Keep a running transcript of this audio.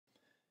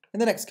In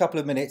the next couple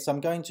of minutes,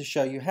 I'm going to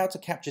show you how to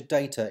capture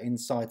data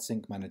inside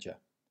SyncManager.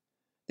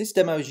 This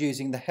demo is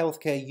using the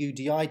healthcare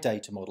UDI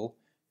data model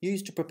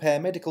used to prepare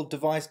medical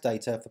device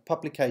data for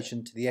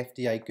publication to the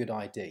FDA Good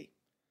ID.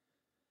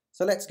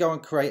 So let's go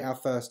and create our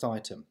first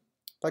item.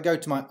 If I go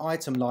to my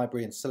item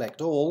library and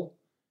select all,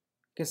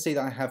 you can see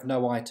that I have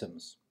no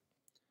items.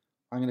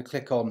 I'm going to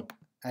click on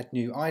Add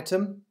New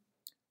Item,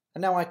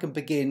 and now I can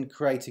begin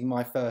creating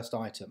my first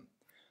item.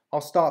 I'll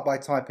start by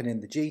typing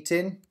in the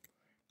GTIN,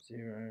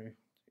 0,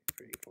 2,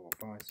 3, 4,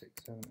 5,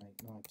 6, 7,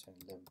 8, 9, 10,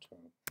 11,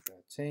 12,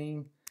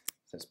 13.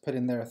 So let's put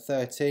in there a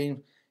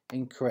 13.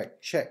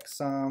 Incorrect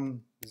checksum,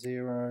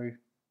 0.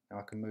 Now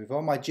I can move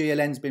on. My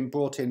GLN's been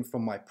brought in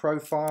from my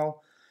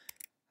profile.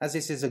 As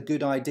this is a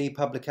Good ID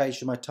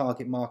publication, my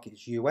target market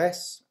is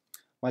US.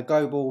 My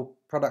global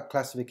product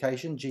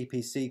classification,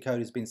 GPC code,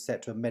 has been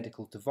set to a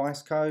medical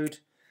device code.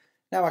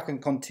 Now I can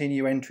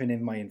continue entering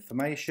in my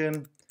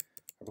information.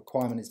 A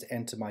requirement is to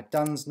enter my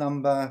DUNS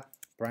number,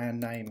 brand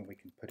name, and we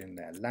can put in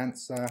there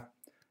Lancer,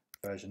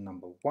 version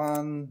number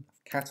 1,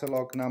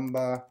 catalogue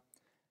number,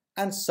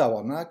 and so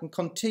on. And I can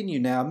continue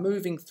now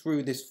moving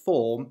through this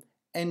form,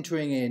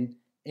 entering in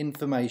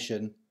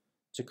information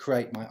to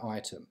create my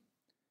item.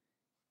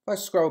 If I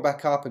scroll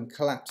back up and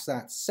collapse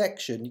that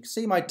section, you can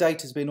see my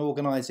data has been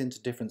organised into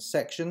different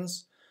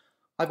sections.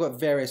 I've got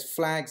various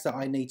flags that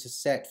I need to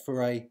set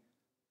for a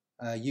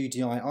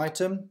UDI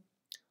item.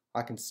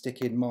 I can stick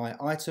in my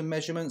item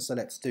measurements, so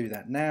let's do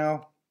that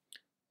now.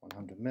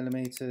 100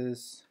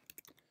 millimeters,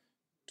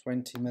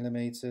 20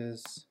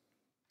 millimeters,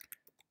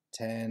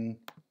 10,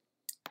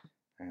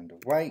 and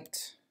a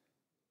weight,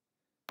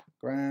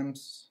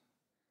 grams,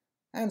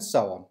 and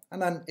so on.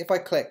 And then if I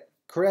click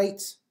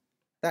create,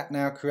 that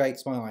now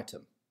creates my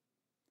item.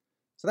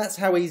 So that's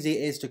how easy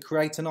it is to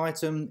create an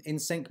item in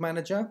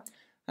SyncManager.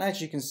 And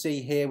as you can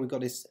see here, we've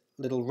got this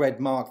little red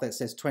mark that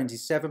says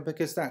 27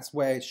 because that's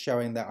where it's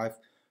showing that I've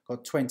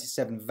got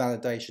 27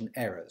 validation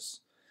errors.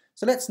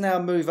 So let's now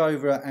move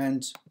over,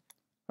 and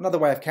another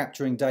way of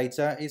capturing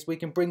data is we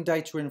can bring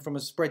data in from a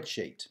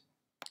spreadsheet.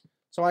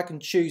 So I can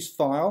choose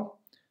File,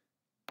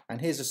 and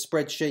here's a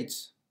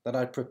spreadsheet that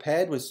I'd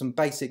prepared with some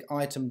basic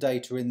item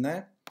data in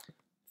there.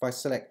 If I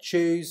select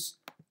Choose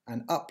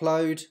and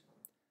Upload,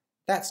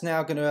 that's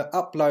now going to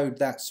upload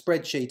that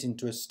spreadsheet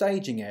into a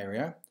staging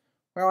area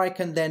where I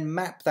can then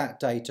map that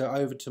data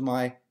over to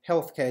my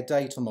healthcare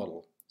data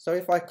model. So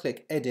if I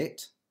click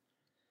Edit,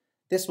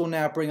 this will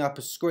now bring up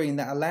a screen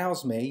that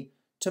allows me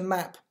to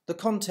map the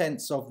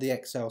contents of the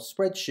Excel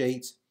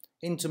spreadsheet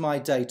into my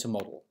data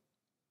model.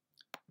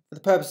 For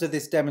the purpose of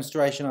this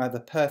demonstration, I have a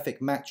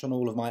perfect match on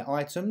all of my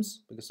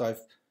items because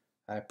I've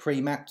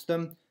pre-mapped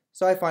them.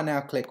 So if I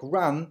now click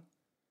Run,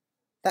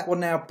 that will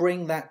now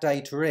bring that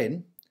data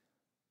in,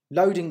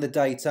 loading the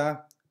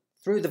data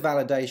through the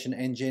validation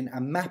engine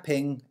and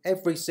mapping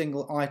every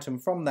single item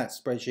from that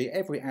spreadsheet,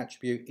 every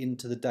attribute,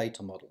 into the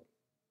data model.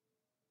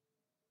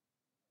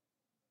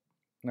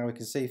 Now we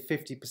can see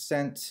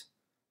 50%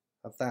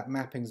 of that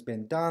mapping's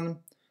been done.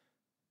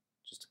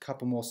 Just a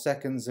couple more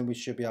seconds and we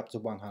should be up to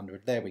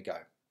 100. There we go.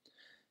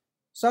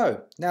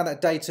 So now that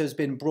data has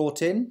been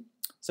brought in,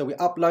 so we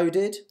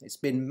uploaded, it's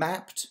been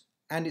mapped,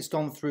 and it's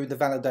gone through the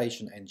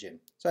validation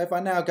engine. So if I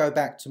now go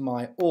back to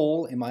my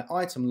all in my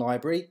item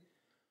library,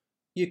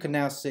 you can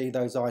now see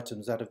those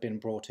items that have been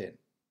brought in.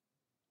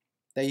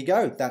 There you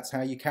go, that's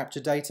how you capture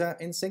data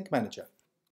in SyncManager.